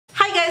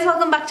guys,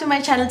 welcome back to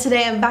my channel.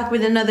 Today I'm back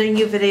with another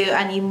new video,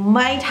 and you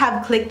might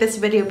have clicked this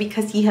video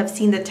because you have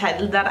seen the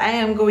title that I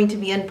am going to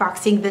be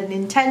unboxing the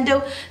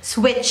Nintendo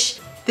Switch.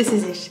 This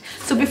is it.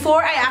 So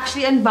before I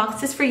actually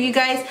unbox this for you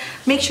guys,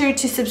 make sure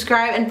to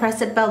subscribe and press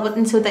that bell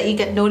button so that you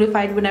get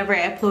notified whenever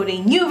I upload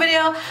a new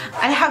video.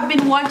 I have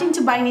been wanting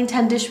to buy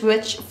Nintendo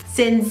Switch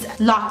since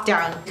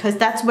lockdown because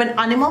that's when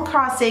Animal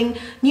Crossing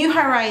New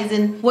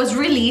Horizon was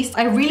released.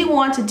 I really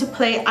wanted to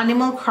play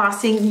Animal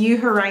Crossing New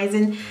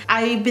Horizon.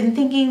 I've been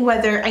thinking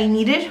whether I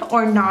need it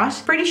or not.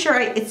 Pretty sure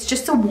it's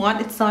just a want,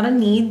 it's not a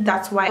need.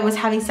 That's why I was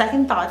having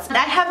second thoughts. I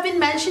have been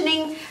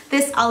mentioning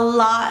this a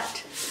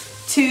lot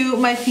to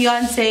my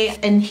fiance,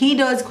 and he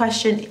does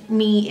question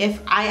me if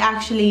I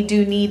actually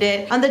do need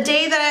it. On the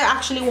day that I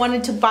actually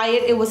wanted to buy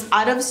it, it was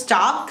out of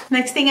stock.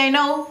 Next thing I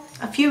know,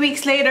 a few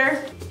weeks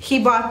later, he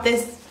bought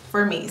this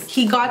for me.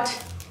 He got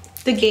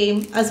the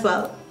game as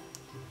well.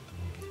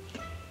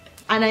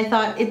 And I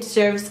thought it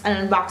deserves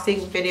an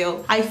unboxing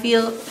video. I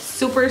feel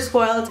super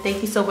spoiled.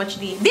 Thank you so much,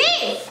 D.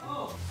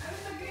 Oh,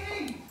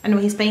 I know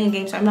he's playing a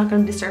game, so I'm not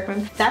gonna disturb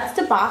him. That's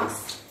the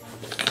box.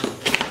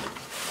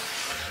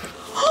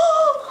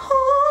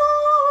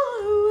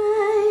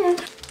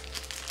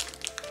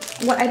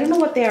 What, I don't know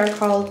what they are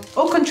called.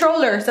 Oh,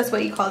 controllers, that's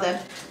what you call them.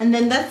 And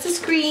then that's the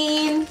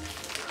screen.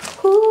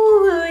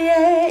 Ooh,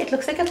 yeah. It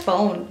looks like a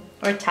phone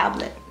or a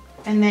tablet.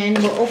 And then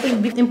we'll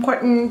open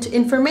important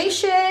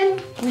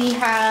information. We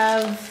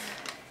have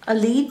a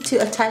lead to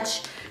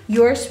attach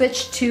your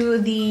Switch to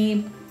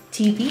the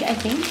TV, I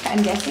think,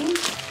 I'm guessing.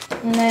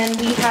 And then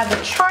we have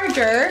a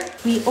charger.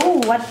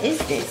 Oh, what is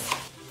this?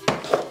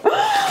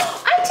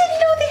 I didn't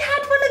know they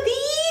had one of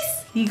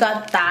these. You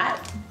got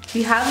that.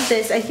 You have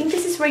this. I think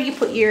this is where you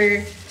put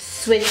your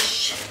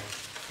Switch,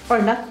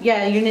 or not,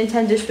 yeah, your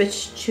Nintendo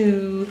Switch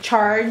to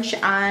charge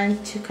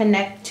and to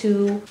connect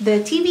to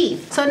the TV.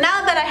 So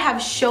now that I have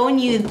shown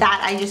you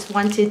that, I just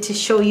wanted to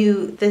show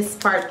you this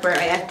part where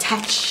I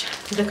attach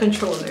the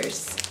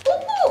controllers.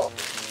 Ooh.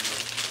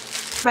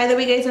 By the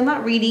way, guys, I'm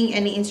not reading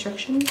any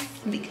instructions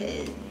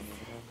because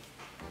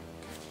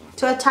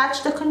to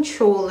attach the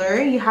controller,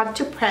 you have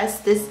to press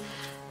this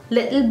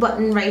little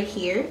button right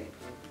here.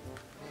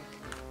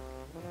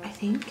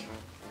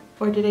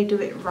 Or did I do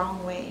it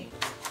wrong way?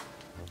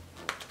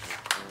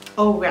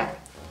 Oh yeah,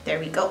 there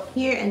we go.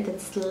 Here, and then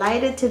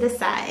slide it to the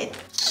side.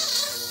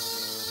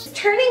 It's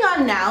turning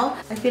on now.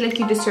 I feel like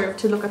you deserve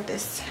to look at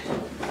this.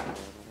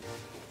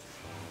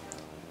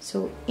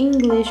 So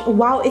English, oh,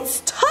 wow, it's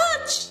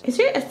touch! Is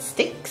there a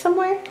stick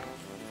somewhere?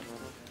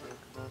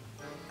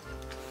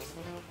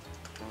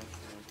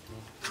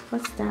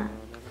 What's that?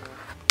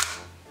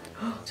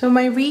 So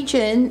my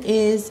region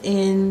is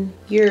in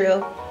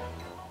Europe.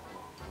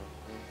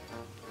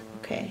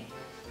 Okay.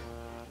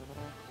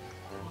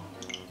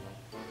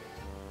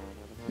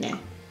 Yeah.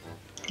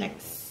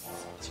 Next.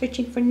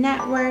 Searching for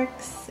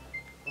networks.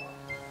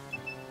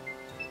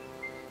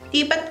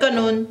 Di ba't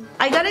ganun?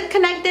 I got it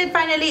connected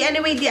finally.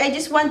 Anyway, I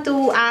just want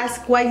to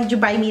ask, why did you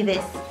buy me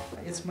this?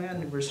 It's my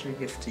anniversary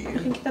gift to you.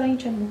 Kita lang yung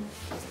tiyan mo.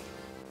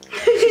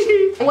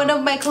 One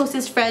of my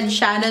closest friends,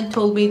 Shannon,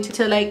 told me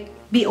to like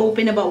be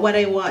open about what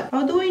I want.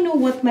 How do I know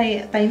what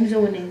my time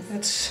zone is?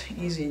 That's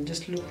easy.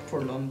 Just look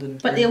for London.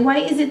 But why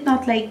is it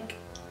not like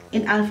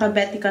in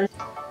alphabetical?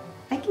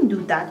 I can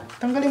do that.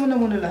 Tanggalin mo na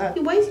muna lahat.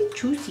 Why is it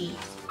juicy?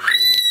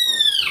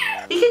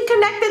 You can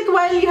connect it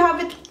while you have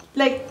it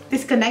like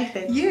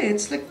disconnected. Yeah,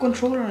 it's like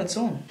controller on its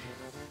own.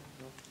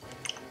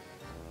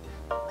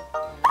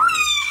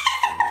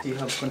 You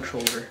have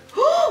controller.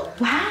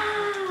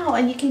 Wow!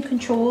 And you can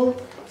control.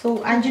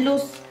 So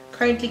Angelo's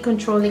currently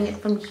controlling it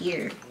from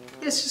here.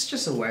 Yes, it's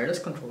just a wireless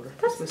controller.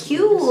 That's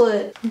cute.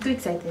 I'm too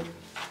excited.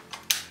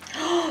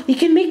 You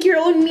can make your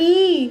own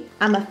me.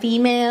 I'm a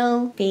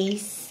female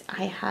face.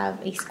 I have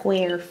a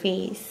square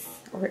face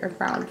or a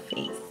round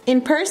face.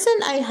 In person,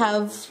 I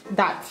have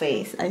that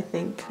face, I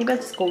think. Maybe I'll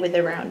just go with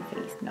the round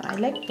face. No, I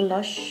like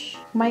blush.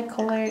 My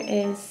color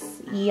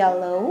is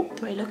yellow.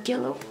 Do I look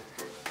yellow?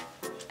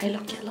 I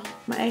look yellow.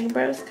 My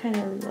eyebrows kind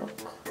of look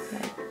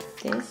like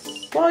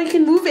this. Wow, you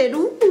can move it.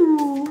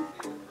 Ooh.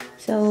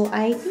 So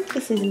I think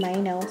this is my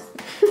nose.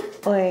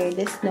 Or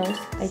this nose.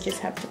 I just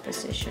have to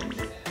position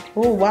it.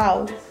 Oh,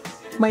 wow.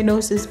 My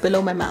nose is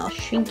below my mouth.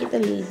 Shrink it a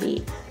little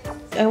bit.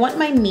 I want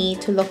my me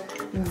to look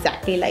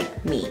exactly like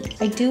me.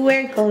 I do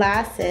wear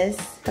glasses,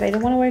 but I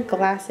don't want to wear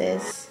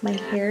glasses. My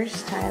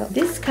hairstyle.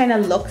 This kind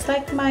of looks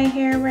like my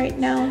hair right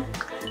now.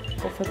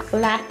 Go for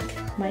black.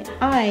 My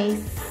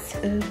eyes.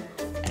 Ooh,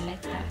 I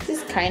like that.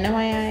 This is kind of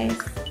my eyes.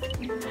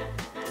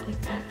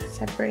 Like that.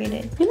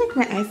 Separated. I feel like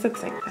my eyes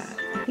looks like that.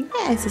 I think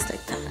my eyes is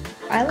like that.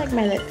 I like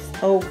my lips.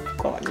 Oh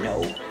god,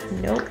 no.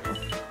 Nope.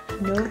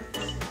 Nope.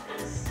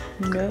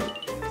 Nope.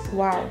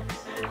 Wow.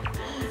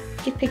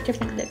 You can pick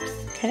different lips.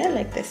 Kind of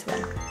like this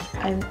one.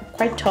 I'm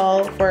quite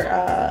tall for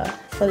a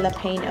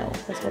Filipino.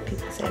 That's what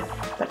people say.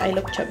 But I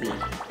look chubby.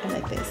 I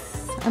like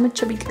this. I'm a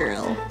chubby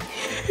girl.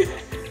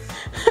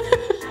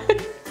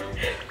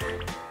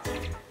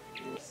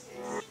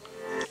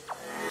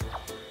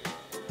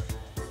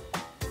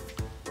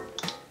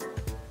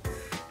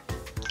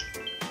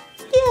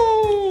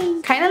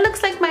 kind of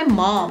looks like my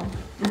mom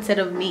instead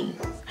of me.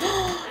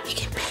 You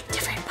can pick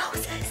different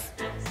poses.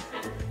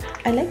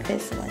 I like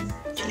this one.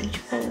 Change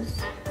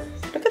pose.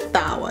 Look at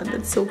that one.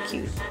 That's so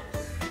cute.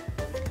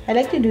 I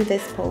like to do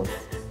this pose.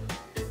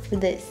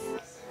 This.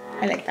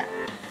 I like that.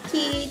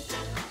 Cute.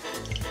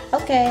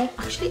 Okay.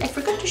 Actually, I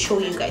forgot to show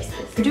you guys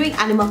this. We're doing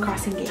Animal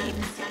Crossing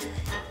games.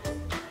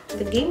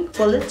 The game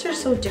bullets are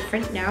so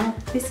different now.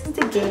 This is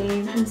the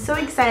game. I'm so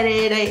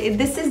excited.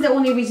 This is the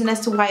only reason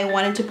as to why I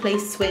wanted to play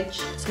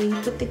Switch. So you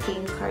put the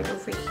game card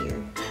over here.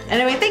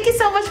 Anyway, thank you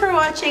so much for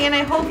watching, and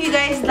I hope you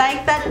guys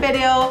liked that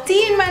video.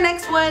 See you in my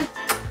next one.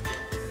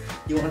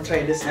 You want to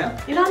try this now?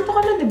 Inaanto ka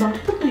na, diba?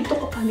 Ba't dito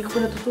ka? Hindi ko pa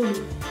natutulog.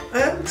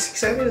 I'm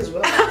excited as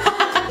well.